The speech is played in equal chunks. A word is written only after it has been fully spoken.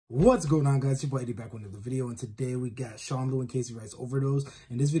What's going on, guys? Your boy Eddie back with another video, and today we got Sean Lou and Kaycee writes Overdose,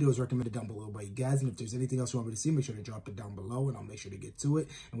 and this video is recommended down below by you guys. And if there's anything else you want me to see, make sure to drop it down below, and I'll make sure to get to it.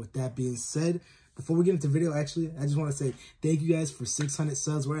 And with that being said, before we get into the video, actually, I just want to say thank you guys for 600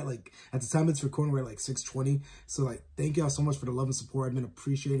 subs. We're at at the time it's recording, we're at 620. So thank y'all so much for the love and support. I've been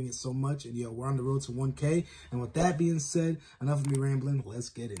appreciating it so much, and we're on the road to 1K. And with that being said, enough of me rambling. Let's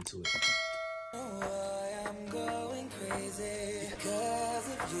get into it.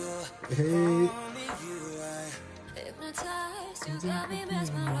 Hey. Hypnotized, you got me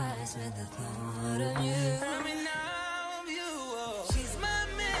mesmerized with the thought of you. She's my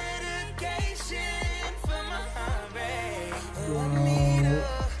medication for my heartbreak. I need her.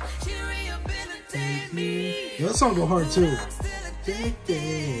 She rehabilitates me. That song go hard too.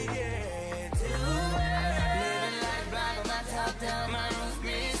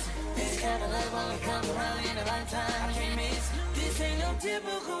 Ain't no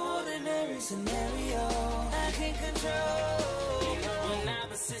typical ordinary scenario I can't control. When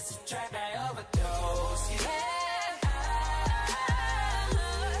I'm a sister trapped by overdose.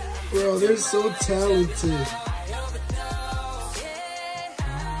 Bro, they're so talented.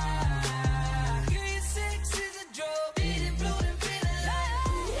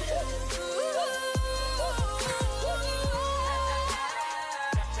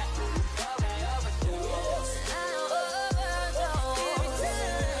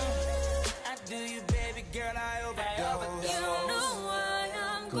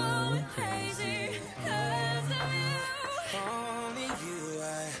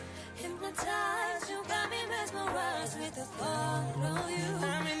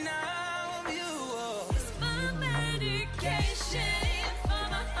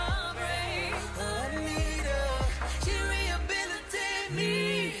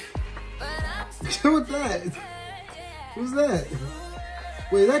 What's that? Who's that?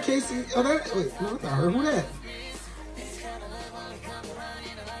 Wait, is that Kaycee? Oh, that. Wait, no, that's not her. Who that?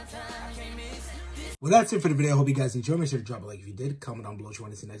 Well, that's it for the video. I hope you guys enjoyed. Make sure to drop a like if you did. Comment down below if you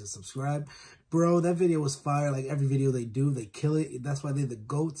want to see next and subscribe. Bro, that video was fire. Like every video they do, they kill it. That's why they're the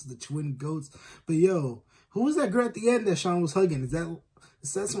GOATs, the twin GOATs. But yo, who was that girl at the end that Sean was hugging? Is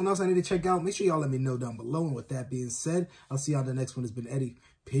that someone else I need to check out? Make sure y'all let me know down below. And with that being said, I'll see y'all on the next one. It's been Eddie.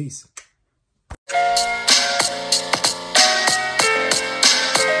 Peace.